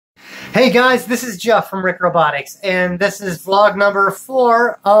Hey guys, this is Jeff from Robotics, and this is vlog number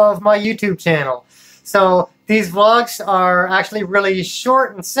 4 of my YouTube channel. So these vlogs are actually really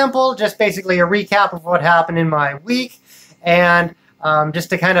short and simple, just basically a recap of what happened in my week, and just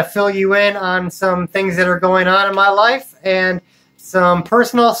to kind of fill you in on some things that are going on in my life, and some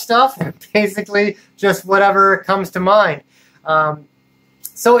personal stuff, and basically just whatever comes to mind.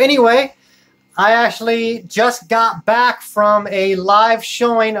 So anyway, I actually just got back from a live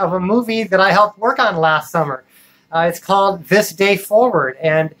showing of a movie that I helped work on last summer. It's called This Day Forward,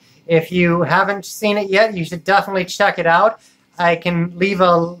 and if you haven't seen it yet, you should definitely check it out. I can leave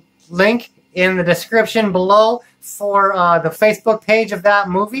a link in the description below for the Facebook page of that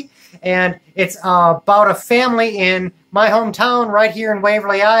movie, and it's about a family in my hometown right here in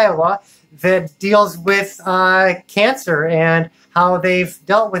Waverly, Iowa, that deals with cancer and how they've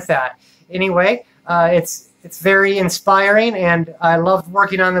dealt with that. Anyway, it's very inspiring, and I loved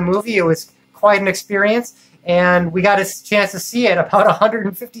working on the movie. It was quite an experience, and we got a chance to see it about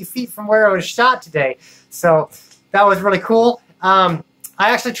 150 feet from where it was shot today. So that was really cool. I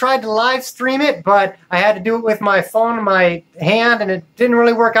actually tried to live stream it, but I had to do it with my phone in my hand, and it didn't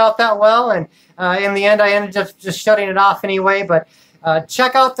really work out that well. And in the end, I ended up just shutting it off anyway. But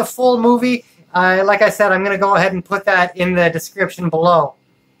check out the full movie. Like I said, I'm going to go ahead and put that in the description below.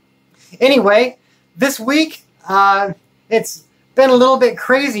 Anyway, this week, it's been a little bit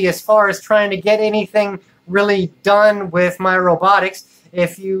crazy as far as trying to get anything really done with my robotics.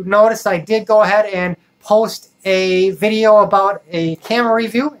 If you notice, I did go ahead and post a video about a camera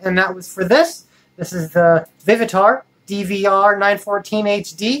review, and that was for this. This is the Vivitar DVR 914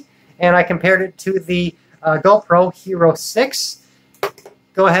 HD, and I compared it to the GoPro Hero 6.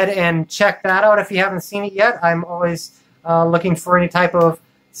 Go ahead and check that out if you haven't seen it yet. I'm always looking for any type of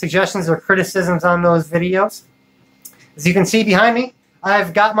suggestions or criticisms on those videos. As you can see behind me,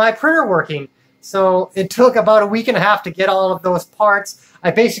 I've got my printer working. So it took about a week and a half to get all of those parts.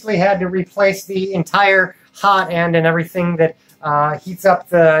 I basically had to replace the entire hot end and everything that heats up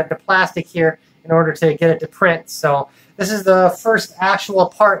the plastic here in order to get it to print. So this is the first actual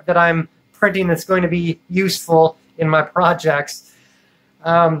part that I'm printing that's going to be useful in my projects.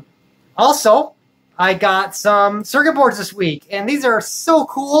 Also, I got some circuit boards this week, and these are so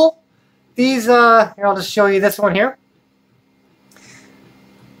cool. These, here, I'll just show you this one here.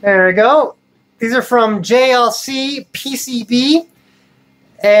 There we go. These are from JLC PCB,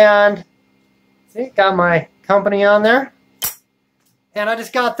 and see, got my company on there. And I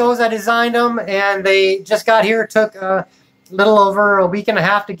just got those. I designed them, and they just got here. It took a little over a week and a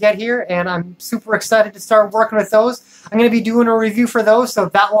half to get here, and I'm super excited to start working with those. I'm going to be doing a review for those, so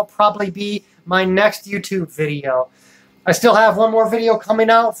that will probably be my next YouTube video. I still have one more video coming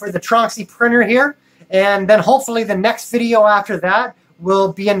out for the Tronxy printer here, and then hopefully the next video after that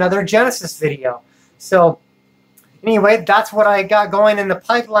will be another Genesis video. So anyway, that's what I got going in the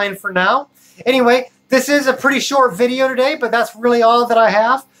pipeline for now. Anyway, this is a pretty short video today, but that's really all that I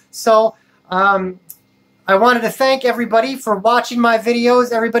have. So I wanted to thank everybody for watching my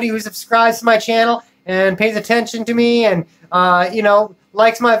videos, everybody who subscribes to my channel and pays attention to me and, you know,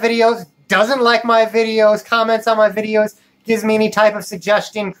 likes my videos, doesn't like my videos, comments on my videos, gives me any type of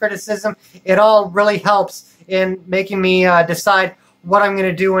suggestion, criticism. It all really helps in making me decide what I'm going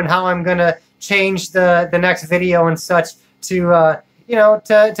to do and how I'm going to change the next video and such to, you know,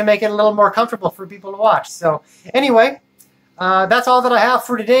 to make it a little more comfortable for people to watch. So anyway, that's all that I have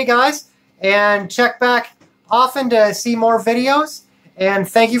for today, guys. And check back often to see more videos. And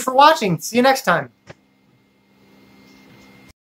thank you for watching. See you next time.